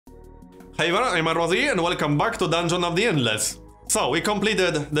Hey there, I'm Marbozir and welcome back to Dungeon of the Endless. So, we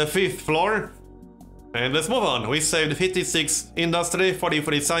completed the 5th floor. And let's move on. We saved 56 industry,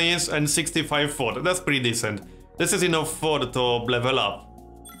 43 science and 65 food. That's pretty decent. This is enough food to level up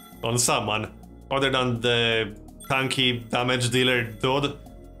on someone. Other than the tanky damage dealer dude.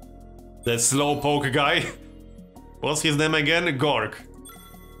 The slowpoke guy. What's his name again? Gork.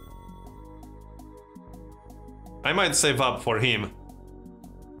 I might save up for him.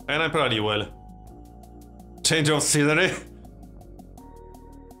 And I probably will. Change of scenery.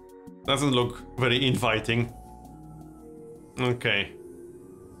 Doesn't look very inviting. Okay.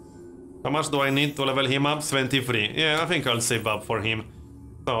 How much do I need to level him up? 23. Yeah, I think I'll save up for him.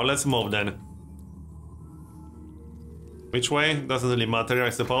 So let's move then. Which way? Doesn't really matter, I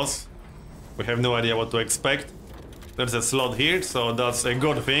suppose. We have no idea what to expect. There's a slot here, so that's a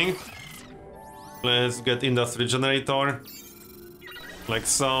good thing. Let's get industry generator. Like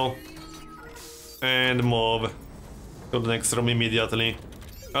so. And move to the next room immediately.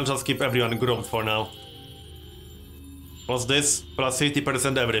 I'll just keep everyone grouped for now. What's this? Plus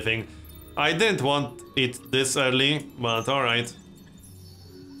 50% everything. I didn't want it this early, but alright.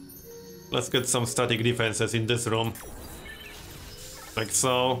 Let's get some static defenses in this room. Like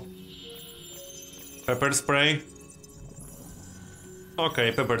so. Pepper spray.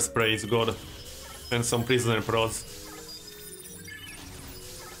 Okay, pepper spray is good. And some prisoner prods.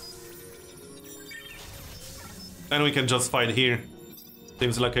 And we can just fight here.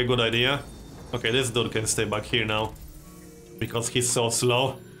 Seems like a good idea. Okay, this dude can stay back here now. Because he's so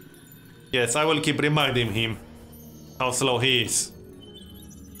slow. Yes, I will keep reminding him how slow he is.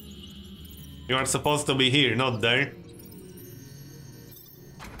 You are supposed to be here, not there.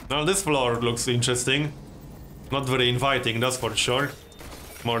 Now this floor looks interesting. Not very inviting, that's for sure.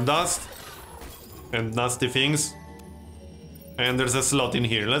 More dust. And nasty things. And there's a slot in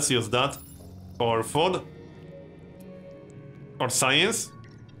here, let's use that. For food. Or science?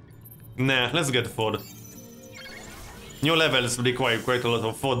 Nah, let's get food. New levels require quite a lot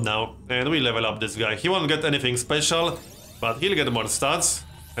of food now. And we level up this guy. He won't get anything special, but he'll get more stats.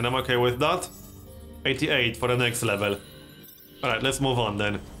 And I'm okay with that. 88 for the next level. Alright, let's move on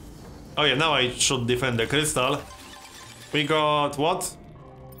then. Oh yeah, now I should defend the crystal. We got what?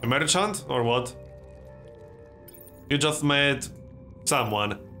 A merchant or what? You just met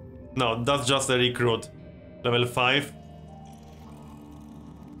someone. No, that's just a recruit. Level 5.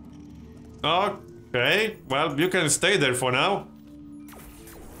 Okay, well, you can stay there for now.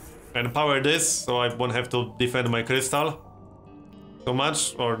 And power this, so I won't have to defend my crystal too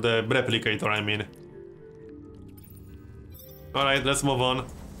much. Or the replicator, I mean. Alright, let's move on.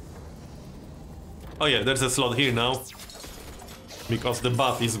 Oh yeah, there's a slot here now. Because the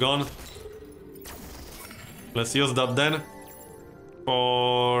buff is gone. Let's use that then.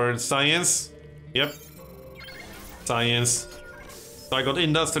 For science. Yep. Science. So I got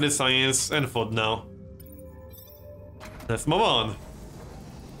industry, science, and food now. Let's move on.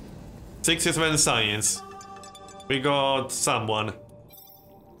 6 is when science. We got someone.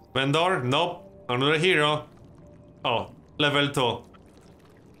 Vendor? Nope. Another hero. Oh, level 2.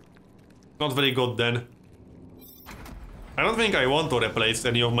 Not very good then. I don't think I want to replace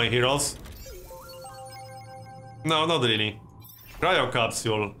any of my heroes. No, not really. Cryo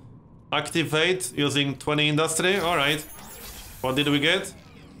capsule. Activate using 20 industry. Alright. What did we get?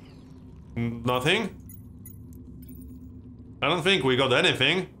 Nothing? I don't think we got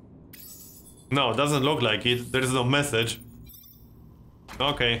anything. No, doesn't look like it. There is no message.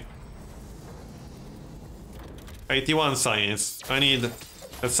 Okay. 81 science. I need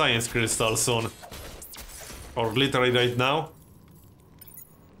a science crystal soon. Or literally right now.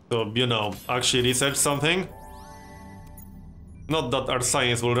 So, you know, actually research something. Not that our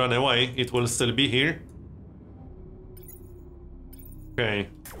science will run away, it will still be here. Okay,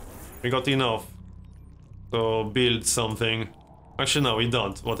 we got enough to build something. Actually, no, we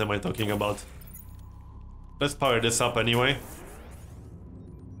don't. What am I talking about? Let's power this up anyway.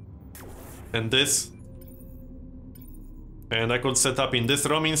 And this. And I could set up in this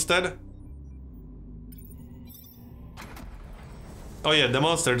room instead. Oh yeah, the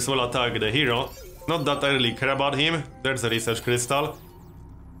monsters will attack the hero. Not that I really care about him. There's a research crystal.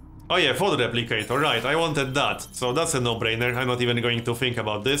 Oh yeah, food replicator, right, I wanted that. So that's a no-brainer, I'm not even going to think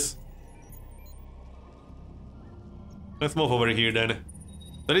about this. Let's move over here then.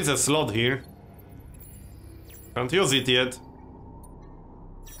 There is a slot here. Can't use it yet.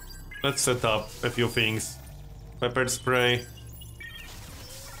 Let's set up a few things. Pepper spray.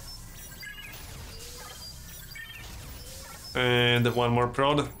 And one more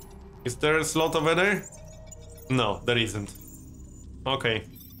prod. Is there a slot over there? No, there isn't. Okay.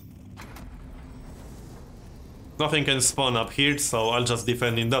 Nothing can spawn up here, so I'll just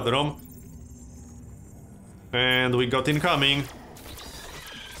defend in that room. And we got incoming.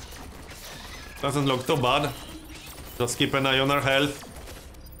 Doesn't look too bad. Just keep an eye on our health.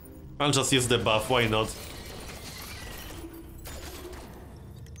 I'll just use the buff, why not?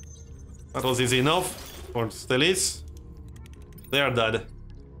 That was easy enough. Or still is. They are dead.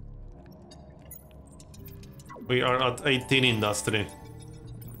 We are at 18 industry.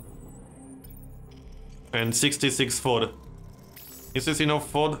 And 66 food. Is this enough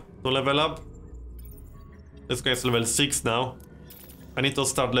food to level up? This guy's level 6 now. I need to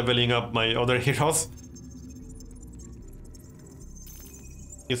start leveling up my other heroes.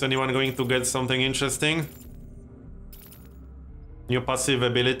 Is anyone going to get something interesting? New passive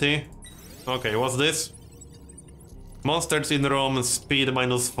ability. Okay, what's this? Monsters in room, speed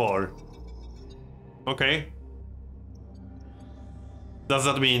 -4. Okay. Does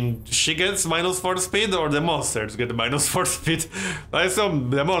that mean she gets -4 speed or the monsters get -4 speed? I assume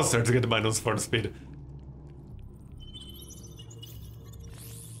the monsters get -4 speed.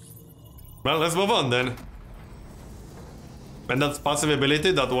 Well, let's move on then. And that's passive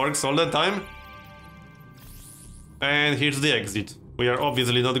ability that works all the time. And here's the exit. We are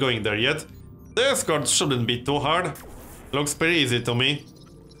obviously not going there yet. The escort shouldn't be too hard. Looks pretty easy to me.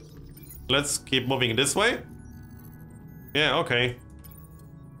 Let's keep moving this way. Yeah, okay.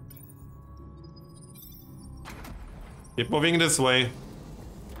 Keep moving this way.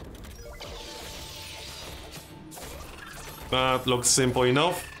 That looks simple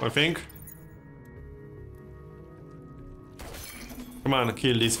enough, I think. Come on,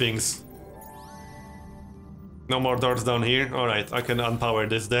 kill these things. No more doors down here. Alright, I can unpower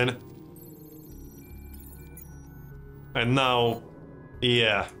this then. And now,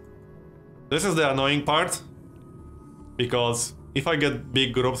 yeah. This is the annoying part. Because if I get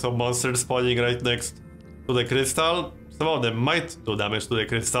big groups of monsters spawning right next to the crystal, some of them might do damage to the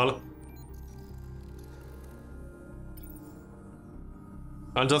crystal.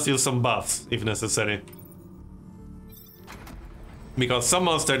 I'll just use some buffs if necessary. Because some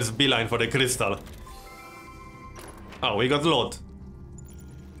monsters beeline for the crystal. Oh, we got loot.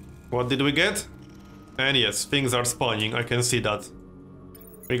 What did we get? And yes, things are spawning, I can see that.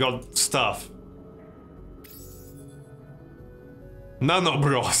 We got stuff. Nano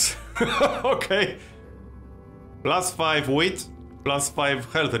bros. Okay. +5 wheat,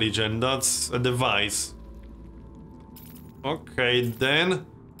 +5 health regen, that's a device. Okay, then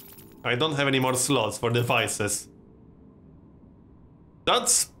I don't have any more slots for devices.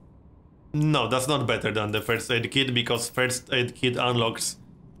 That's... No, that's not better than the first aid kit, because first aid kit unlocks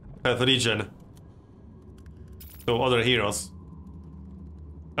health regen to other heroes.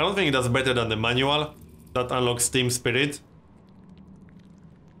 I don't think that's better than the manual that unlocks Team Spirit.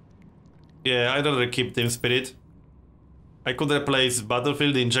 Yeah, I'd rather keep Team Spirit. I could replace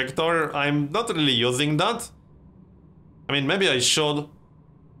Battlefield Injector. I'm not really using that. I mean, maybe I should.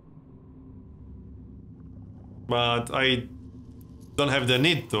 But I don't have the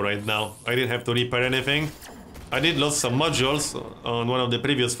need to right now. I didn't have to repair anything. I did lose some modules on one of the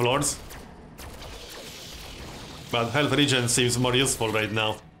previous floors. But health regen seems more useful right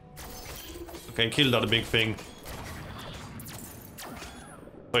now. Okay, kill that big thing.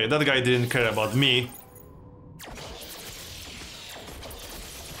 Oh yeah, that guy didn't care about me.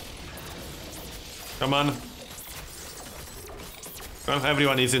 Come on. Well,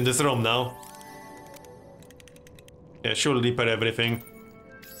 everyone is in this room now. Yeah, she'll repair everything.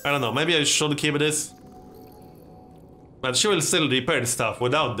 I don't know, maybe I should keep this. But she will still repair stuff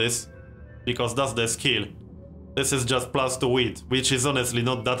without this. Because that's the skill. This is just +2 wheat, which is honestly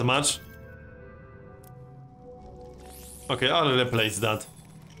not that much. Okay, I'll replace that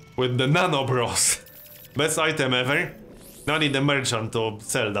with the Nano Bros. Best item ever. Now I need the merchant to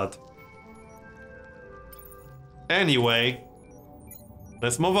sell that. Anyway,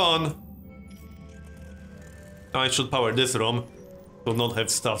 let's move on. I should power this room to not have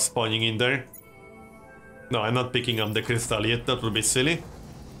stuff spawning in there. No, I'm not picking up the crystal yet, that would be silly.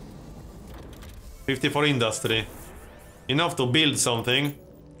 54 industry. Enough to build something.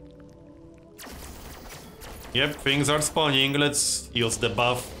 Yep, things are spawning, let's use the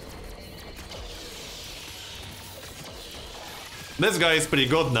buff. This guy is pretty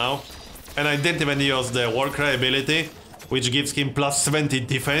good now. And I didn't even use the Warcry ability, which gives him +20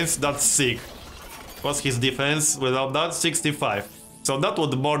 defense, that's sick. What's his defense without that? 65. So that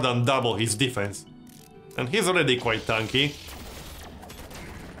would more than double his defense. And he's already quite tanky.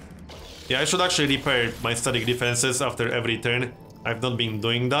 Yeah, I should actually repair my static defenses after every turn. I've not been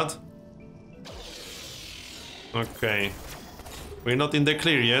doing that. Okay. We're not in the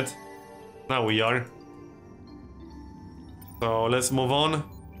clear yet. Now we are. So let's move on.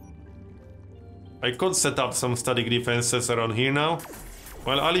 I could set up some static defenses around here now.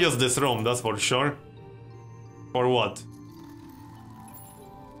 Well, I'll use this room, that's for sure. For what?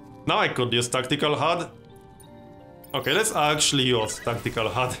 Now I could use tactical HUD. Okay, let's actually use tactical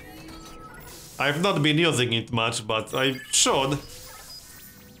HUD. I've not been using it much, but I should.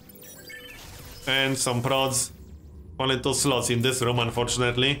 And some prods. Only 2 slots in this room,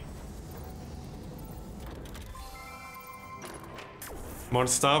 unfortunately. More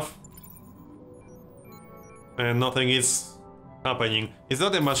stuff. And nothing is happening. Is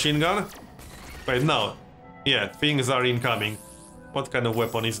that a machine gun? Wait, no. Yeah, things are incoming. What kind of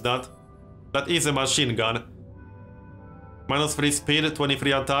weapon is that? That is a machine gun. -3 speed,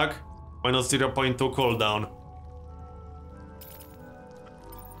 23 attack, -0.2 cooldown.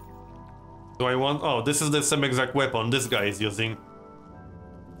 Do I want... Oh, this is the same exact weapon this guy is using.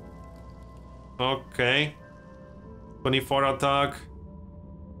 Okay. 24 attack,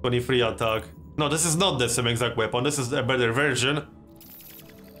 23 attack. No, this is not the same exact weapon, this is a better version.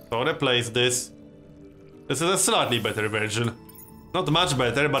 So replace this. This is a slightly better version. Not much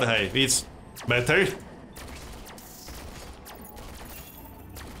better, but hey, it's better.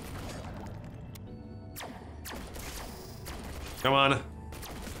 Come on.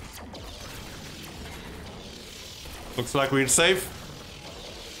 Looks like we're safe.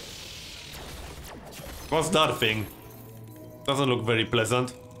 What's that thing? Doesn't look very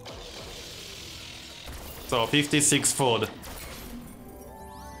pleasant. So, 56 food.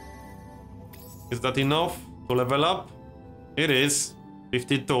 Is that enough to level up? It is.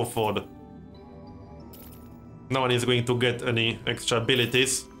 52 food. No one is going to get any extra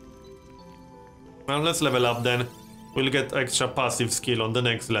abilities. Well, let's level up then. We'll get extra passive skill on the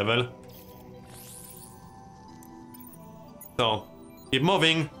next level. So, keep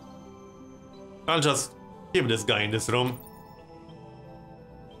moving. I'll just keep this guy in this room.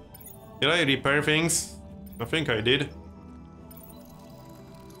 Did I repair things? I think I did.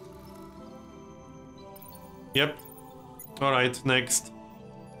 Yep. Alright, next.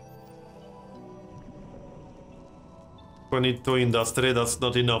 22 industry, that's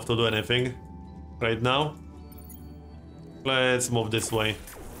not enough to do anything right now. Let's move this way.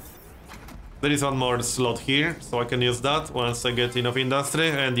 There is one more slot here, so I can use that once I get enough industry,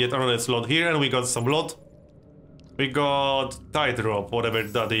 and yet another slot here, and we got some loot. We got tightrope, whatever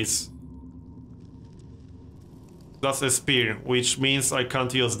that is. That's a spear, which means I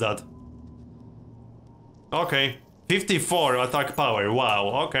can't use that. Okay, 54 attack power,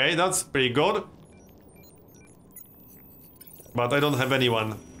 wow, okay, that's pretty good. But I don't have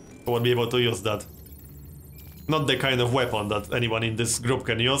anyone who would be able to use that. Not the kind of weapon that anyone in this group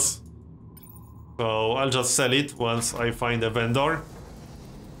can use. So I'll just sell it once I find a vendor.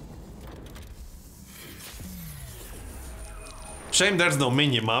 Shame there's no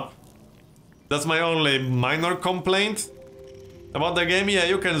minimap. That's my only minor complaint about the game. Yeah,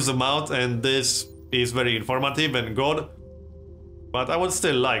 you can zoom out and this is very informative and good. But I would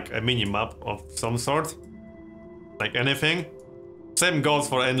still like a minimap of some sort. Like anything. Same goes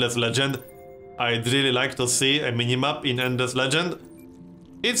for Endless Legend. I'd really like to see a minimap in Endless Legend.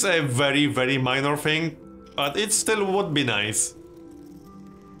 It's a very, very minor thing, but it still would be nice.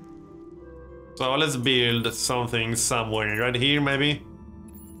 So let's build something somewhere, right here maybe?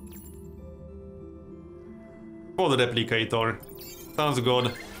 Food replicator. Sounds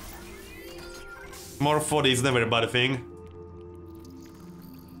good. More food is never a bad thing.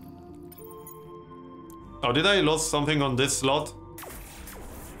 Oh, did I lose something on this slot?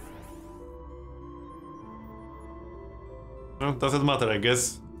 Well, doesn't matter, I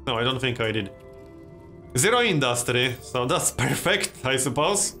guess. No, I don't think I did. 0 industry, so that's perfect, I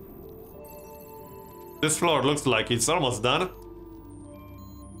suppose. This floor looks like it's almost done.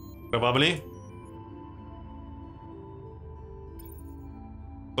 Probably.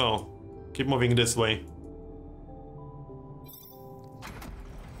 So, keep moving this way.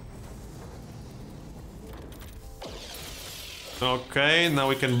 Okay, now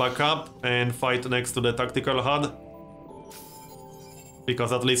we can back up and fight next to the tactical HUD.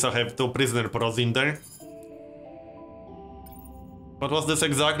 Because at least I have 2 prisoner pros in there. What was this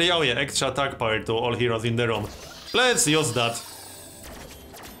exactly? Oh yeah, extra attack power to all heroes in the room. Let's use that.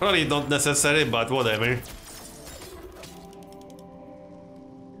 Probably not necessary, but whatever.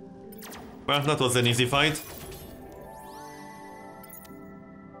 Well, that was an easy fight.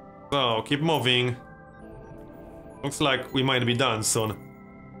 So, keep moving. Looks like we might be done soon.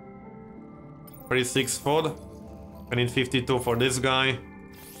 36 food. I need 52 for this guy.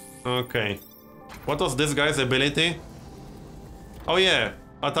 Okay. What was this guy's ability? Oh yeah,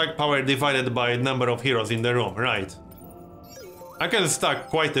 attack power divided by number of heroes in the room, right. I can stack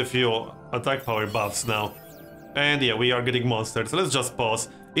quite a few attack power buffs now. And yeah, we are getting monsters. Let's just pause.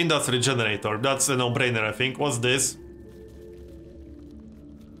 Industry generator, that's a no-brainer, I think. What's this?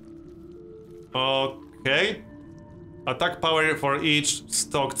 Okay. Attack power for each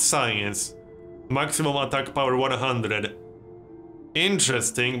stocked science. Maximum attack power 100.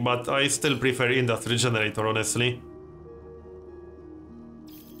 Interesting, but I still prefer industry generator, honestly.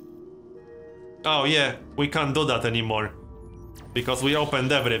 Oh yeah, we can't do that anymore. Because we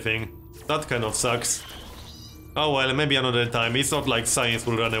opened everything. That kind of sucks. Oh well, maybe another time. It's not like science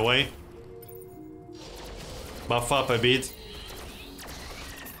will run away. Buff up a bit.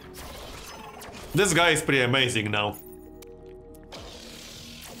 This guy is pretty amazing now.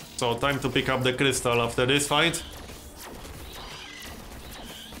 So time to pick up the crystal after this fight.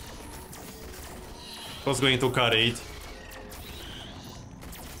 Who's going to carry it?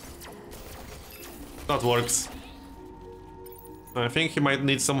 That works. I think he might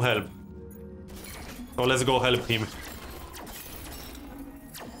need some help. So let's go help him.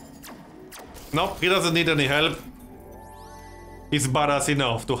 Nope, he doesn't need any help. He's badass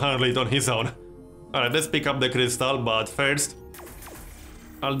enough to handle it on his own. Alright, let's pick up the crystal, but first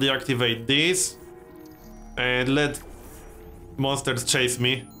I'll deactivate this and let monsters chase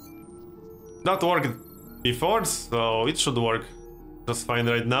me. That worked before, so it should work just fine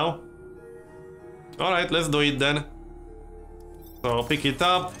right now. Alright, let's do it then. So pick it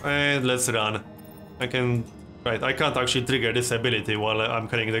up and let's run. I can... Right, I can't actually trigger this ability while I'm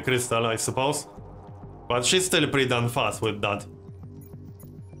carrying the crystal, I suppose. But she's still pretty damn fast with that.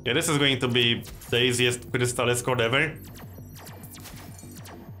 Yeah, this is going to be the easiest crystal escort ever.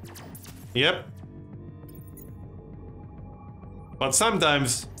 Yep. But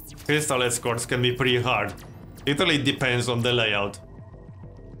sometimes crystal escorts can be pretty hard. It really depends on the layout.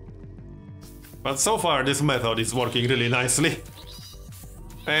 But so far this method is working really nicely.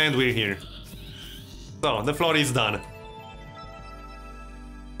 And we're here. So, the floor is done.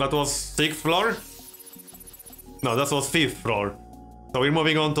 That was 6th floor? No, that was 5th floor. So we're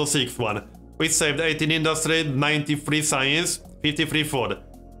moving on to 6th one. We saved 18 industry, 93 science, 53 food.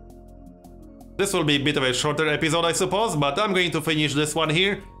 This will be a bit of a shorter episode, I suppose, but I'm going to finish this one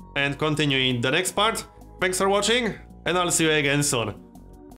here and continue in the next part. Thanks for watching, and I'll see you again soon.